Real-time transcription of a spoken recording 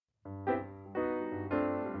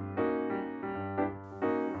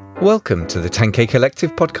Welcome to the 10K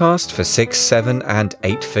Collective podcast for 6, 7 and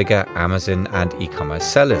 8-figure Amazon and e-commerce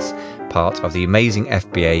sellers, part of the amazing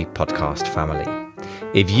FBA podcast family.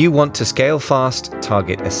 If you want to scale fast,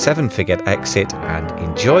 target a 7-figure exit and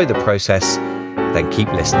enjoy the process, then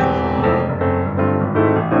keep listening.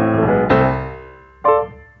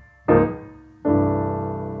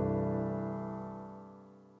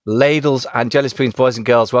 Ladles and jelly spoons, boys and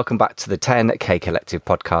girls, welcome back to the 10K Collective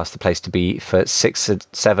podcast, the place to be for 6,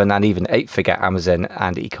 7 and even 8-figure Amazon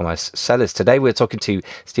and e-commerce sellers. Today we're talking to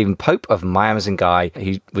Stephen Pope of My Amazon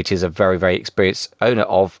Guy, which is a very, very experienced owner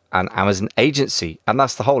of an Amazon agency. And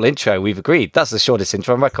that's the whole intro. We've agreed. That's the shortest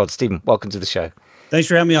intro on record. Stephen, welcome to the show. Thanks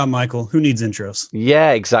for having me on, Michael. Who needs intros?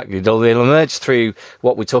 Yeah, exactly. It'll emerge through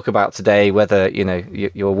what we talk about today, whether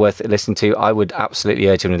you're worth listening to. I would absolutely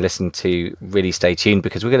urge you to listen to. Really stay tuned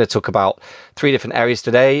because we're going to talk about 3 different areas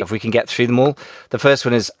today, if we can get through them all. The first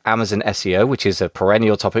one is Amazon SEO, which is a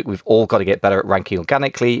perennial topic. We've all got to get better at ranking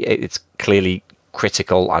organically. It's clearly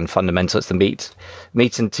critical and fundamental. It's the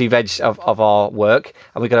meat and two veg of our work.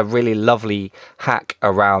 And we've got a really lovely hack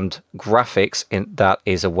around graphics that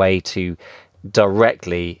is a way to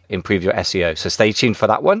directly improve your SEO. So stay tuned for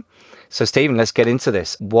that one. So Stephen, let's get into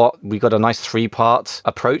this. We got a nice 3-part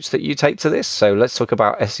approach that you take to this. So let's talk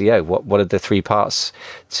about SEO. What are the 3 parts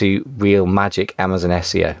to real magic Amazon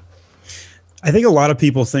SEO? I think a lot of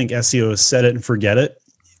people think SEO is set it and forget it,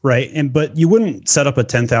 right? But you wouldn't set up a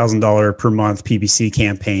 $10,000 per month PPC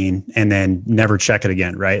campaign and then never check it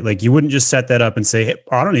again, right? Like you wouldn't just set that up and say, hey,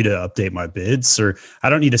 I don't need to update my bids, or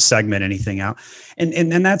I don't need to segment anything out.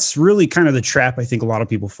 And that's really kind of the trap I think a lot of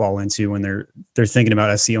people fall into when they're thinking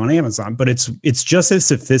about SEO on Amazon. But it's just as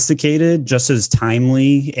sophisticated, just as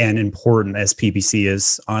timely and important as PPC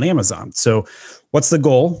is on Amazon. So what's the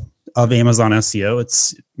goal of Amazon SEO?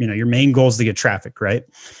 It's, your main goal is to get traffic, right?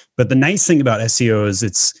 But the nice thing about SEO is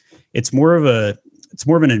it's more of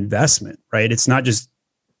an investment, right? It's not just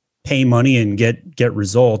pay money and get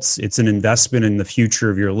results. It's an investment in the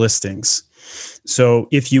future of your listings. So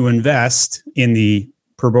if you invest in the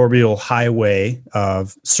proverbial highway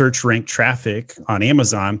of search rank traffic on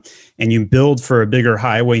Amazon and you build for a bigger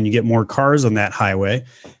highway and you get more cars on that highway,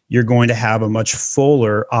 you're going to have a much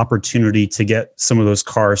fuller opportunity to get some of those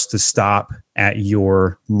cars to stop at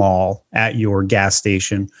your mall, at your gas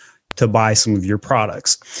station, to buy some of your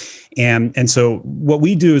products. And so what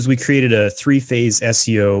we do is we created a 3-phase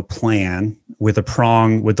SEO plan with a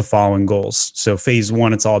prong with the following goals. So phase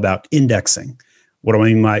 1, it's all about indexing. What do I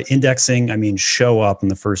mean by indexing? I mean, show up in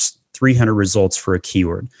the first 300 results for a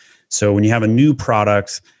keyword. So when you have a new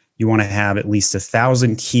product, you want to have at least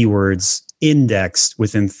 1,000 keywords indexed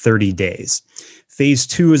within 30 days. Phase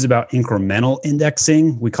 2 is about incremental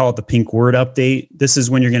indexing. We call it the pink word update. This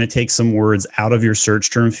is when you're going to take some words out of your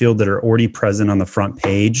search term field that are already present on the front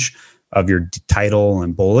page of your title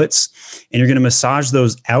and bullets, and you're going to massage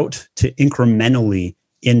those out to incrementally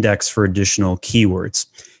index for additional keywords.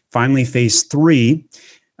 Finally, phase 3,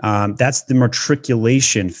 that's the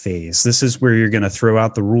matriculation phase. This is where you're going to throw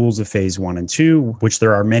out the rules of phase 1 and 2, which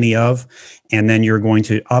there are many of, and then you're going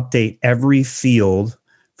to update every field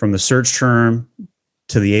from the search term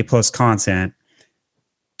to the A+ content,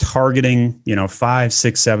 targeting 5,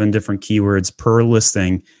 6, 7 different keywords per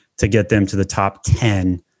listing to get them to the top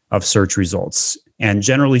 10 of search results. And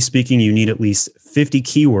generally speaking, you need at least 50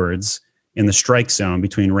 keywords in the strike zone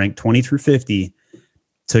between rank 20 through 50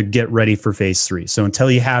 to get ready for phase 3. So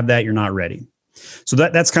until you have that, you're not ready. So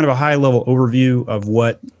that's kind of a high level overview of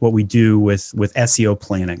what we do with SEO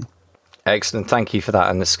planning. Excellent. Thank you for that.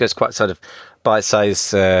 And this goes quite sort of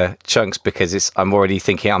bite-sized chunks because I'm already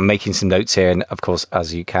thinking, I'm making some notes here. And of course,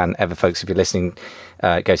 as you can ever, folks, if you're listening,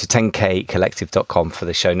 go to 10kcollective.com for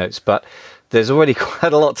the show notes. But there's already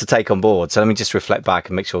quite a lot to take on board. So let me just reflect back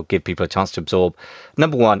and make sure, give people a chance to absorb.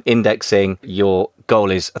 Number 1, indexing. Your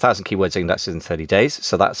goal is 1,000 keywords indexed in 30 days.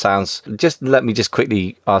 So that sounds, let me just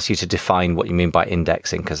quickly ask you to define what you mean by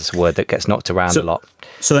indexing, because it's a word that gets knocked around a lot.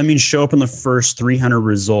 So that means show up in the first 300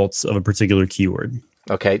 results of a particular keyword.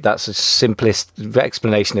 Okay, that's the simplest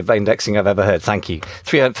explanation of indexing I've ever heard. Thank you.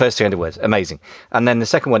 First 300 words. Amazing. And then the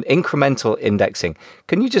second one, incremental indexing.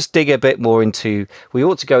 Can you just dig a bit more into, we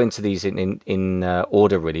ought to go into these in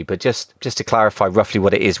order really, but just to clarify roughly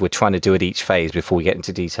what it is we're trying to do at each phase before we get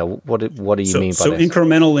into detail. What do you mean by this? So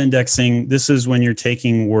incremental indexing, this is when you're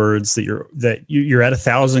taking words that you're at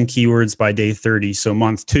 1,000 keywords by day 30. So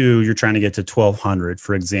month 2, you're trying to get to 1,200,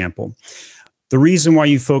 for example. The reason why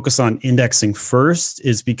you focus on indexing first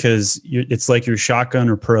is because it's like your shotgun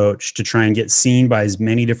approach to try and get seen by as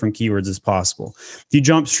many different keywords as possible. If you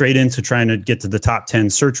jump straight into trying to get to the top 10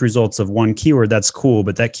 search results of one keyword, that's cool,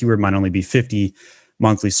 but that keyword might only be 50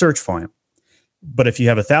 monthly search volume. But if you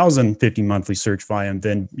have 1,050 monthly search volume,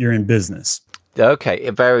 then you're in business. Okay,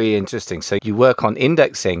 very interesting. So you work on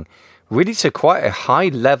indexing really to quite a high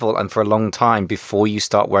level and for a long time before you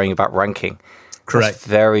start worrying about ranking. Correct. That's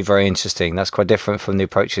very, very interesting. That's quite different from the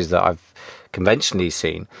approaches that I've conventionally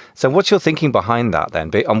seen. So what's your thinking behind that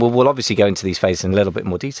then? And we'll obviously go into these phases in a little bit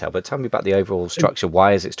more detail, but tell me about the overall structure.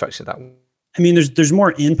 Why is it structured that way? I mean, there's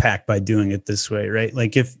more impact by doing it this way, right?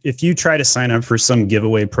 Like if you try to sign up for some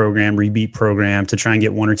giveaway program, rebeat program to try and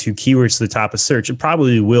get one or two keywords to the top of search, it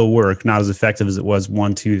probably will work. Not as effective as it was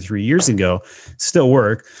 1, 2, 3 years ago, still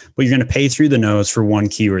work, but you're going to pay through the nose for one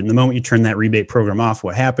keyword. And the moment you turn that rebate program off,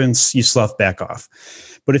 what happens? You slough back off.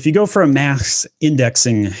 But if you go for a mass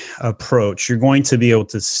indexing approach, you're going to be able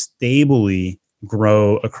to stably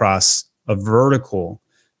grow across a vertical,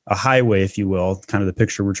 a highway, if you will, kind of the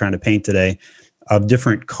picture we're trying to paint today, of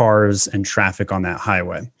different cars and traffic on that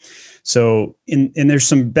highway. So, and there's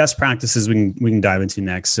some best practices we can dive into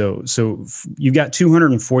next. So you've got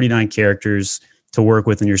 249 characters to work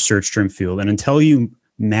with in your search term field, and until you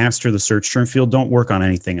master the search term field, don't work on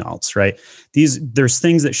anything else, right? There's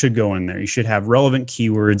things that should go in there. You should have relevant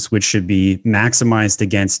keywords, which should be maximized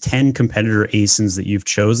against 10 competitor ASINs that you've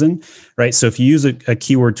chosen, right? So if you use a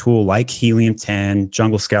keyword tool like Helium 10,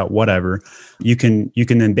 Jungle Scout, whatever, you can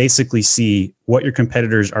then basically see what your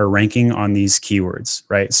competitors are ranking on these keywords,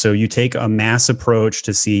 right? So you take a mass approach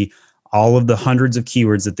to see all of the hundreds of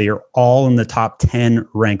keywords that they are all in the top 10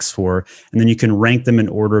 ranks for, and then you can rank them in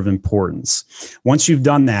order of importance. Once you've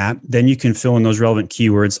done that, then you can fill in those relevant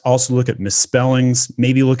keywords. Also look at misspellings,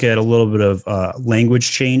 maybe look at a little bit of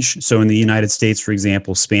language change. So in the United States, for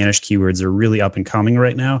example, Spanish keywords are really up and coming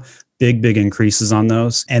right now. Big increases on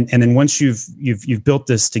those. And then once you've built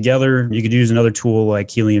this together, you could use another tool like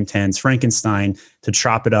Helium 10's Frankenstein to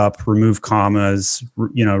chop it up, remove commas,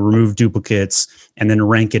 remove duplicates, and then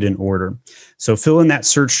rank it in order. So fill in that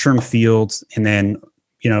search term field, and then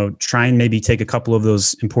try and maybe take a couple of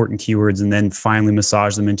those important keywords and then finally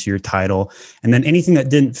massage them into your title. And then anything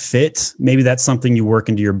that didn't fit, maybe that's something you work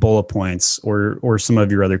into your bullet points or some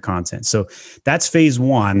of your other content. So that's phase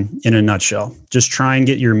one in a nutshell. Just try and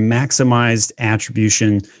get your maximized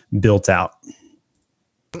attribution built out.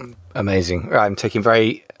 Amazing. I'm taking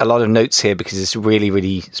a lot of notes here because it's really,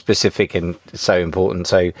 really specific and so important.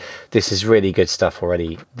 So this is really good stuff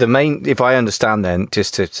already. If I understand then,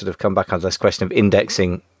 just to sort of come back on this question of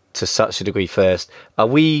indexing to such a degree first, are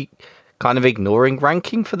we kind of ignoring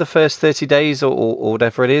ranking for the first 30 days or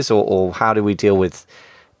whatever it is? Or how do we deal with,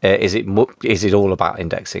 is it all about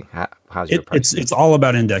indexing? How's your approach? It's all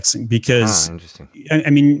about indexing because, interesting. I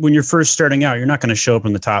mean, when you're first starting out, you're not going to show up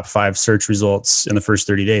in the top 5 search results in the first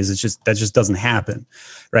 30 days. That just doesn't happen,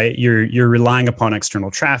 right? You're relying upon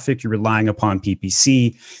external traffic, you're relying upon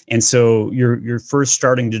PPC. And so you're first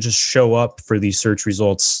starting to just show up for these search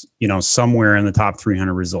results, somewhere in the top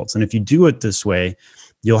 300 results. And if you do it this way,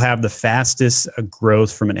 you'll have the fastest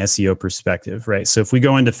growth from an SEO perspective, right? So if we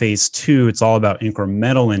go into phase 2, it's all about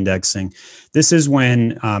incremental indexing. This is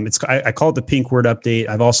when I call it the pink word update.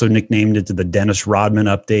 I've also nicknamed it the Dennis Rodman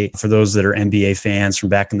update for those that are NBA fans from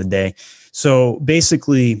back in the day. So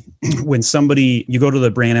basically, when you go to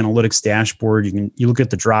the brand analytics dashboard, you look at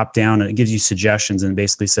the drop down and it gives you suggestions and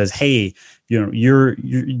basically says, hey,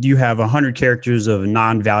 you have 100 characters of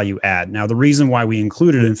non-value add. Now, the reason why we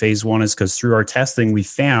included it in phase 1 is because through our testing, we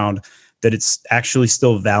found that it's actually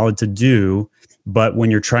still valid to do. But when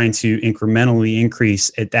you're trying to incrementally increase,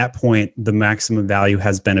 at that point, the maximum value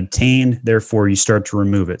has been obtained. Therefore, you start to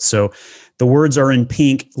remove it. So the words are in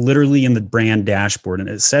pink, literally in the brand dashboard. And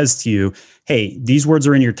it says to you, hey, these words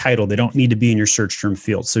are in your title. They don't need to be in your search term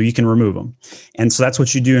field. So you can remove them. And so that's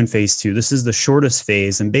what you do in phase 2. This is the shortest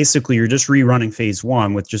phase. And basically, you're just rerunning phase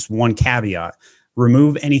 1 with just one caveat.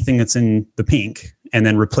 Remove anything that's in the pink and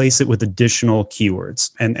then replace it with additional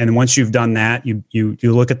keywords. And once you've done that, you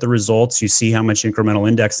look at the results, you see how much incremental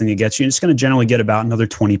indexing it gets you. It's going to generally get about another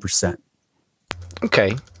 20%.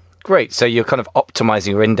 Okay, great. So you're kind of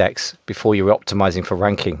optimizing your index before you're optimizing for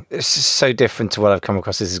ranking. This is so different to what I've come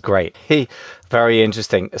across. This is great. Very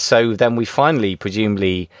interesting. So then we finally,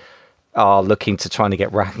 presumably, are looking to trying to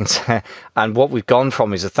get ranked. And what we've gone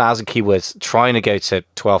from is 1,000 keywords, trying to go to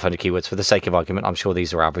 1,200 keywords for the sake of argument. I'm sure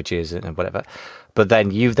these are averages and whatever. But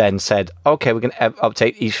then you've then said, okay, we're going to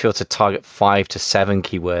update each field to target 5 to 7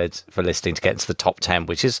 keywords for listing to get into the top 10,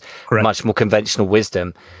 which is correct. Much more conventional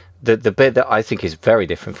wisdom. The bit that I think is very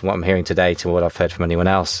different from what I'm hearing today to what I've heard from anyone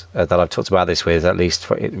else that I've talked about this with, at least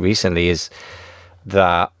recently, is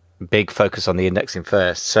that big focus on the indexing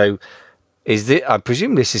first. So I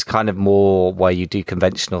presume this is kind of more why you do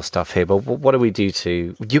conventional stuff here, but what do we do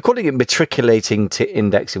to, you're calling it matriculating to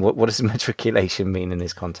indexing. What does matriculation mean in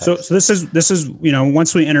this context? So this is,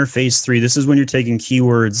 once we enter phase 3, this is when you're taking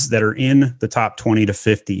keywords that are in the top 20 to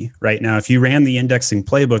 50 right now. If you ran the indexing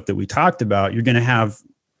playbook that we talked about, you're going to have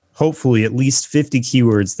hopefully at least 50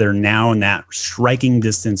 keywords that are now in that striking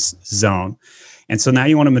distance zone. And so now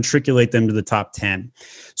you want to matriculate them to the top 10.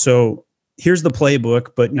 So here's the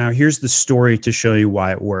playbook, but now here's the story to show you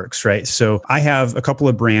why it works, right? So I have a couple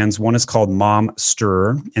of brands. One is called Mom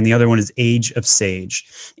Stir, and the other one is Age of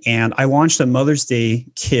Sage. And I launched a Mother's Day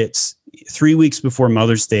kit 3 weeks before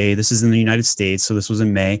Mother's Day. This is in the United States, so this was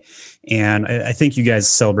in May. And I think you guys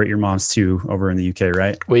celebrate your moms too over in the UK,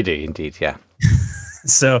 right? We do indeed, yeah.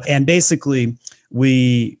 So, and basically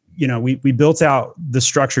we built out the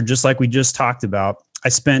structure just like we just talked about. I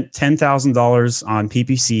spent $10,000 on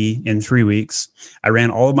PPC in 3 weeks. I ran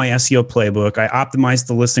all of my SEO playbook. I optimized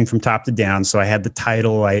the listing from top to down. So I had the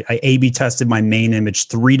title. I A/B tested my main image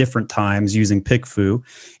 3 different times using PickFu.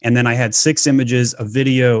 And then I had 6 images of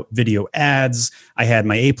video ads. I had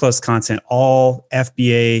my A+ content, all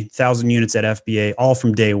FBA, 1,000 units at FBA, all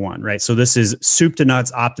from day one, right? So this is soup to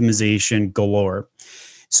nuts optimization galore.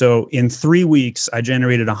 So in 3 weeks, I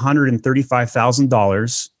generated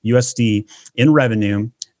 $135,000 USD in revenue,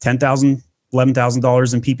 $10,000,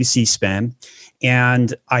 $11,000 in PPC spend.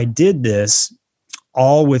 And I did this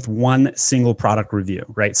all with one single product review,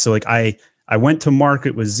 right? So like I went to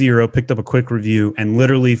market with 0, picked up a quick review, and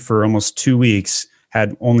literally for almost 2 weeks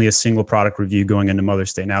had only a single product review going into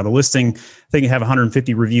Mother's Day. Now the listing, I think I have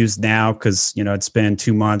 150 reviews now because, it's been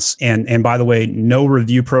 2 months. And by the way, no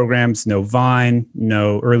review programs, no Vine,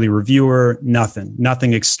 no early reviewer,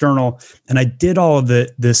 nothing external. And I did all of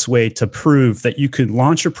it this way to prove that you could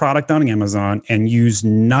launch your product on Amazon and use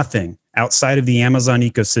nothing outside of the Amazon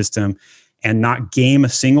ecosystem and not game a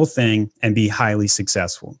single thing and be highly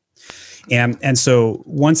successful. And so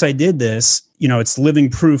once I did this, it's living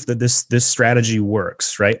proof that this strategy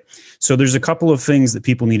works, right? So there's a couple of things that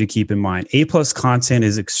people need to keep in mind. A+ content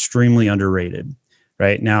is extremely underrated,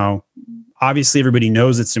 right? Now, obviously everybody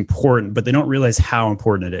knows it's important, but they don't realize how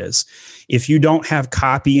important it is. If you don't have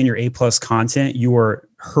copy in your A+ content, you are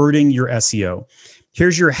hurting your SEO.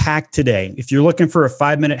 Here's your hack today. If you're looking for a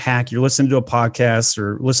 5-minute hack, you're listening to a podcast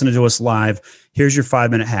or listening to us live, here's your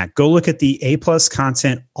 5-minute hack. Go look at the A+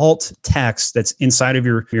 content alt text that's inside of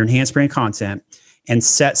your enhanced brand content and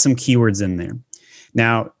set some keywords in there.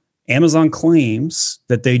 Now, Amazon claims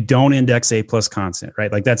that they don't index A+ content,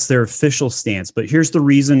 right? Like that's their official stance. But here's the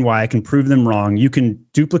reason why I can prove them wrong. You can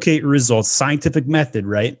duplicate your results, scientific method,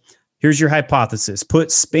 right? Here's your hypothesis.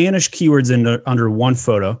 Put Spanish keywords under one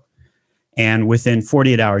photo, and within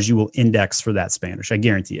 48 hours, you will index for that Spanish. I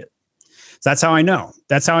guarantee it. So that's how I know.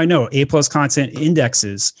 A+ content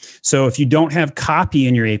indexes. So if you don't have copy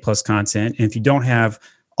in your A+ content, and if you don't have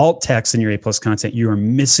alt text in your A+ content, you are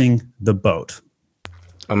missing the boat.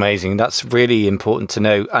 Amazing. That's really important to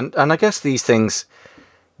know. And I guess these things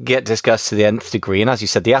get discussed to the nth degree. And as you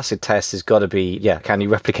said, the acid test has got to be, can you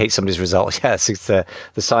replicate somebody's results? Yes, it's the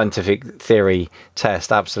scientific theory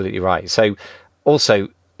test. Absolutely right. So also,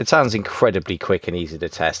 it sounds incredibly quick and easy to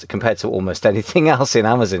test compared to almost anything else in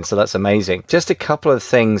Amazon. So that's amazing. Just a couple of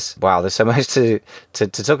things. Wow, there's so much to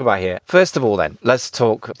talk about here. First of all, then, let's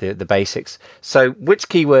talk the basics. So which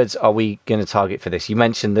keywords are we going to target for this? You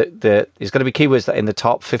mentioned that there's going to be keywords that are in the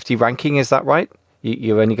top 50 ranking. Is that right?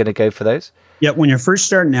 You're only going to go for those? Yeah, when you're first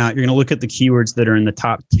starting out, you're going to look at the keywords that are in the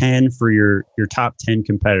top 10 for your top 10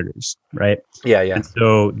 competitors, right? Yeah. And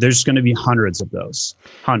so there's going to be hundreds of those.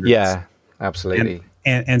 Hundreds. Yeah, absolutely.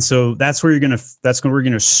 And so that's where we're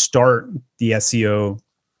going to start the SEO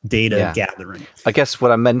data gathering. I guess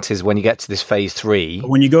what I meant is when you get to this phase 3.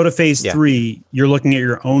 When you go to phase 3, you're looking at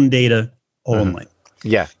your own data only.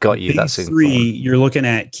 Yeah, got you. That's phase 3, you're looking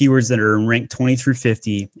at keywords that are ranked 20 through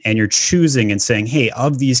 50, and you're choosing and saying, hey,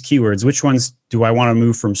 of these keywords, which ones do I want to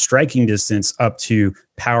move from striking distance up to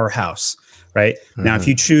powerhouse? Right now, if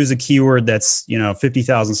you choose a keyword that's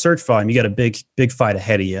 50,000 search volume, you got a big fight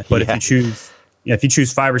ahead of you. But if you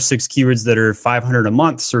choose 5 or 6 keywords that are 500 a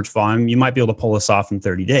month search volume, you might be able to pull this off in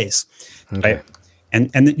 30 days, right? And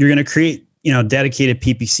you're going to create dedicated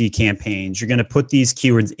PPC campaigns. You're going to put these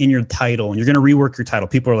keywords in your title, and you're going to rework your title.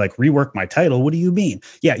 People are like, rework my title? What do you mean?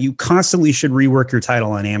 Yeah, you constantly should rework your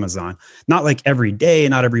title on Amazon. Not like every day,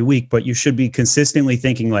 not every week, but you should be consistently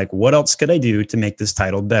thinking like, what else could I do to make this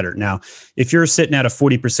title better? Now, if you're sitting at a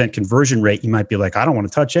 40% conversion rate, you might be like, I don't want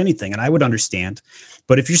to touch anything. And I would understand.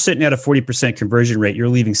 But if you're sitting at a 40% conversion rate, you're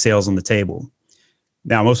leaving sales on the table.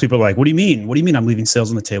 Now, most people are like, what do you mean? What do you mean I'm leaving sales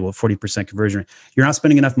on the table at 40% conversion rate? You're not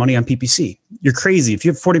spending enough money on PPC. You're crazy. If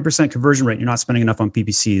you have 40% conversion rate, you're not spending enough on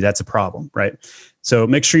PPC. That's a problem, right? So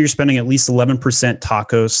make sure you're spending at least 11%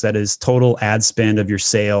 TACoS, that is total ad spend of your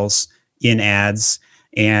sales in ads.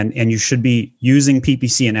 And you should be using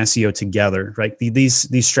PPC and SEO together, right?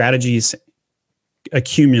 These strategies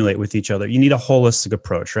accumulate with each other. You need a holistic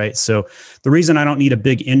approach, right? So the reason I don't need a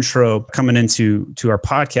big intro coming into our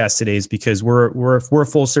podcast today is because we're a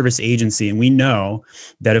full service agency, and we know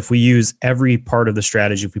that if we use every part of the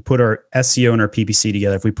strategy, if we put our SEO and our PPC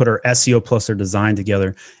together, if we put our SEO plus our design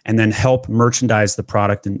together, and then help merchandise the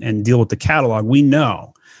product and deal with the catalog, we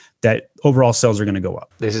know that overall sales are going to go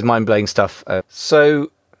up. This is mind-blowing stuff.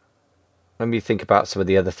 So let me think about some of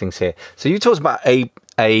the other things here. So you talked about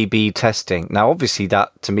A/B testing. Now, obviously,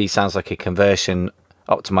 that to me sounds like a conversion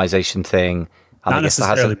optimization thing. And I guess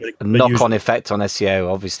that has a knock-on effect on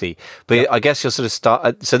SEO, obviously. But I guess you'll sort of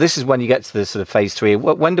start. So this is when you get to the sort of phase 3.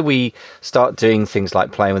 When do we start doing things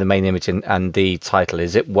like playing with the main image and the title?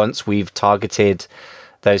 Is it once we've targeted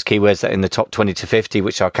those keywords that are in the top 20 to 50,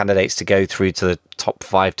 which are candidates to go through to the top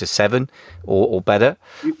 5 to 7 or better?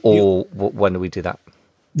 Or when do we do that?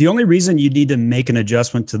 The only reason you need to make an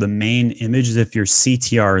adjustment to the main image is if your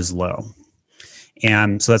CTR is low.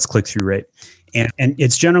 And so that's click-through rate. And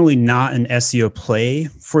it's generally not an SEO play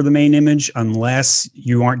for the main image unless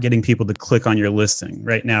you aren't getting people to click on your listing.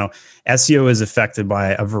 Right now, SEO is affected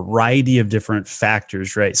by a variety of different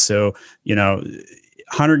factors, right? So,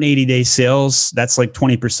 180-day sales, that's like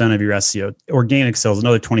 20% of your SEO. Organic sales,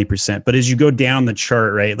 another 20%. But as you go down the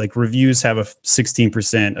chart, right, like reviews have a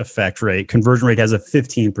 16% effect rate. Conversion rate has a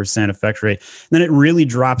 15% effect rate. And then it really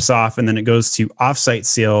drops off, and then it goes to offsite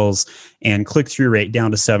sales and click-through rate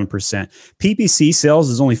down to 7%. PPC sales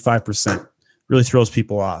is only 5%. Really throws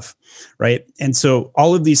people off, right? And so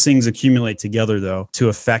all of these things accumulate together, though, to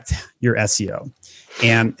affect your SEO.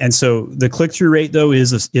 And so the click-through rate, though,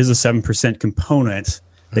 is a 7% component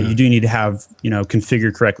that you do need to have,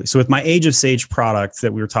 configured correctly. So with my Age of Sage product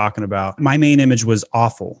that we were talking about, my main image was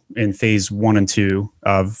awful in phase 1 and 2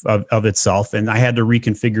 of itself, and I had to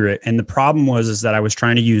reconfigure it. And the problem was that I was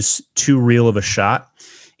trying to use too real of a shot.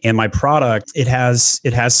 And my product, it has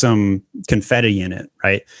some confetti in it,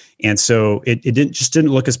 right? And so it didn't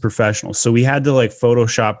look as professional. So we had to like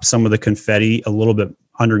Photoshop some of the confetti a little bit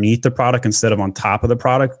underneath the product instead of on top of the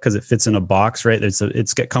product, because it fits in a box, right?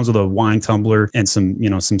 It comes with a wine tumbler and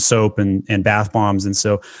some soap and bath bombs. And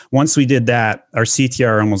so once we did that, our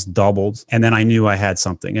CTR almost doubled, and then I knew I had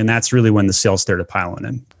something. And that's really when the sales started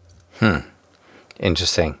piling in.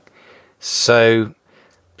 Interesting. So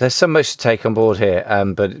there's so much to take on board here,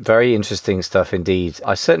 but very interesting stuff indeed.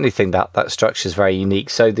 I certainly think that structure is very unique.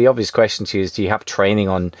 So the obvious question to you is, do you have training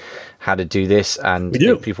on how to do this? And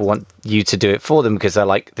if people want you to do it for them because they're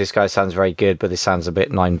like, this guy sounds very good, but this sounds a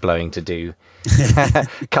bit mind-blowing to do.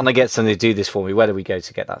 Can I get somebody to do this for me? Where do we go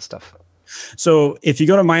to get that stuff? So if you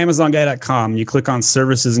go to myamazonguy.com, you click on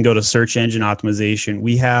services and go to search engine optimization,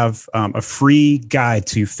 we have a free guide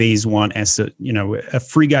to phase 1, a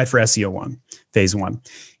free guide for SEO 1, phase 1.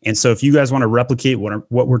 And so if you guys want to replicate what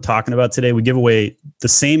we're talking about today, we give away the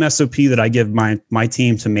same SOP that I give my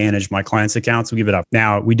team to manage my clients' accounts. We give it up.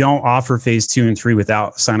 Now, we don't offer phase 2 and 3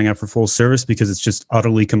 without signing up for full service because it's just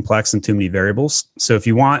utterly complex and too many variables. So if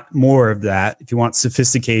you want more of that, if you want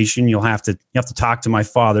sophistication, you have to talk to my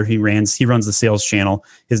father. He runs the sales channel.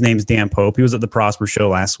 His name's Dan Pope. He was at the Prosper Show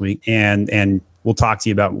last week, and we'll talk to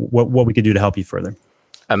you about what we could do to help you further.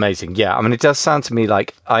 Amazing. Yeah. I mean, it does sound to me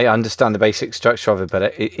like I understand the basic structure of it,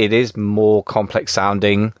 but it is more complex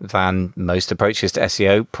sounding than most approaches to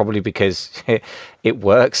SEO, probably because it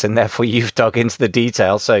works and therefore you've dug into the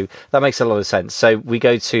detail. So that makes a lot of sense. So we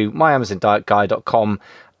go to myamazonguy.com,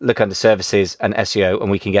 look under services and SEO, and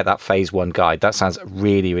we can get that phase 1 guide. That sounds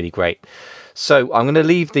really, really great. So I'm going to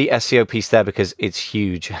leave the SEO piece there because it's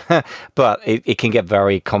huge, but it can get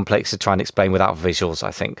very complex to try and explain without visuals,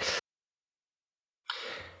 I think.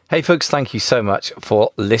 Hey folks, thank you so much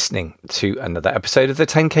for listening to another episode of the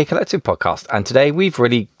 10K Collective podcast. And today we've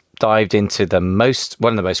really dived into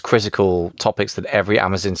one of the most critical topics that every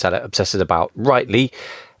Amazon seller obsesses about rightly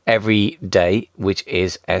every day, which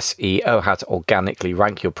is SEO, how to organically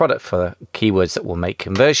rank your product for keywords that will make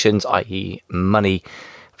conversions, i.e. money,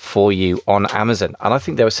 for you on Amazon. And I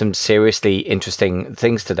think there were some seriously interesting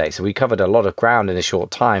things today. So we covered a lot of ground in a short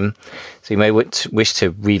time. So you may wish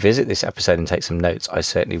to revisit this episode and take some notes. I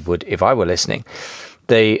certainly would if I were listening.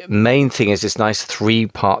 The main thing is this nice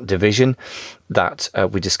 3-part division that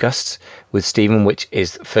we discussed with Stephen, which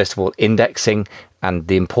is, first of all, indexing, and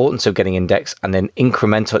the importance of getting indexed, and then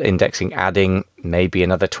incremental indexing, adding maybe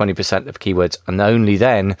another 20% of keywords, and only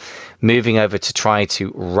then moving over to try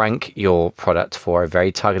to rank your product for a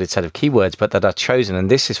very targeted set of keywords, but that are chosen.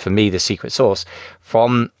 And this is for me the secret sauce,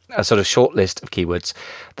 from a sort of short list of keywords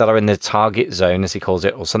that are in the target zone, as he calls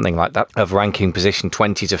it, or something like that, of ranking position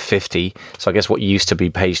 20 to 50. So I guess what used to be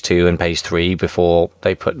page 2 and page 3 before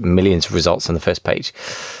they put millions of results on the first page.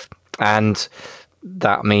 And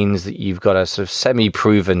that means that you've got a sort of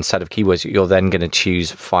semi-proven set of keywords. You're then going to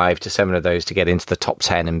choose 5 to 7 of those to get into the top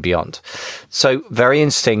 10 and beyond. So very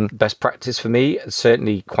interesting best practice for me.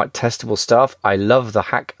 Certainly quite testable stuff. I love the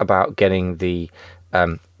hack about getting the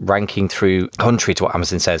ranking through, contrary to what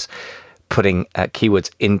Amazon says, putting keywords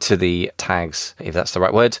into the tags, if that's the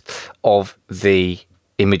right word, of the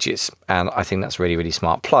images. And I think that's really, really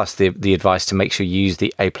smart. Plus the advice to make sure you use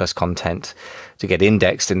the A+ content to get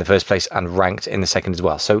indexed in the first place and ranked in the second as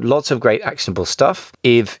well. So lots of great actionable stuff.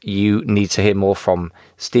 If you need to hear more from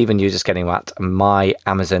Stephen, you're just getting at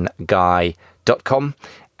myamazonguy.com.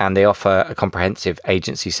 And they offer a comprehensive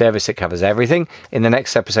agency service that covers everything. In the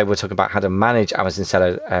next episode, we'll talk about how to manage Amazon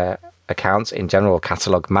seller accounts in general, or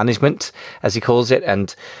catalog management, as he calls it.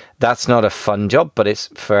 And that's not a fun job, but it's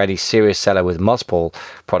for any serious seller with multiple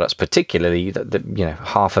products, particularly that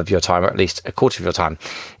half of your time, or at least a quarter of your time,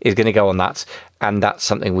 is going to go on that. And that's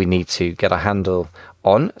something we need to get a handle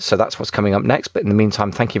on. So that's what's coming up next. But in the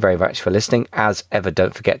meantime, thank you very much for listening. As ever,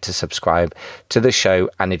 don't forget to subscribe to the show.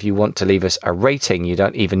 And if you want to leave us a rating, you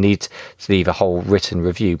don't even need to leave a whole written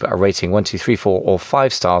review, but a rating 1, 2, 3, 4 or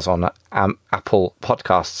 5 stars on Apple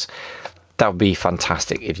Podcasts. That would be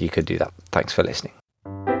fantastic if you could do that. Thanks for listening.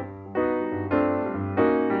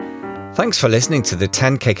 Thanks for listening to the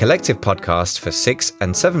 10K Collective podcast for 6-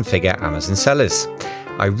 and 7-figure Amazon sellers.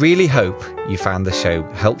 I really hope you found the show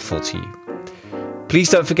helpful to you. Please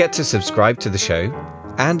don't forget to subscribe to the show.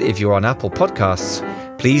 And if you're on Apple Podcasts,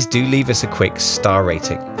 please do leave us a quick star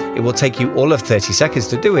rating. It will take you all of 30 seconds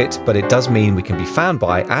to do it, but it does mean we can be found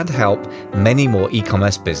by and help many more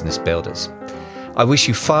e-commerce business builders. I wish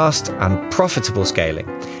you fast and profitable scaling,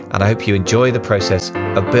 and I hope you enjoy the process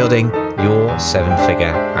of building your 7-figure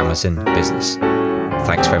Amazon business.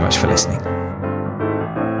 Thanks very much for listening.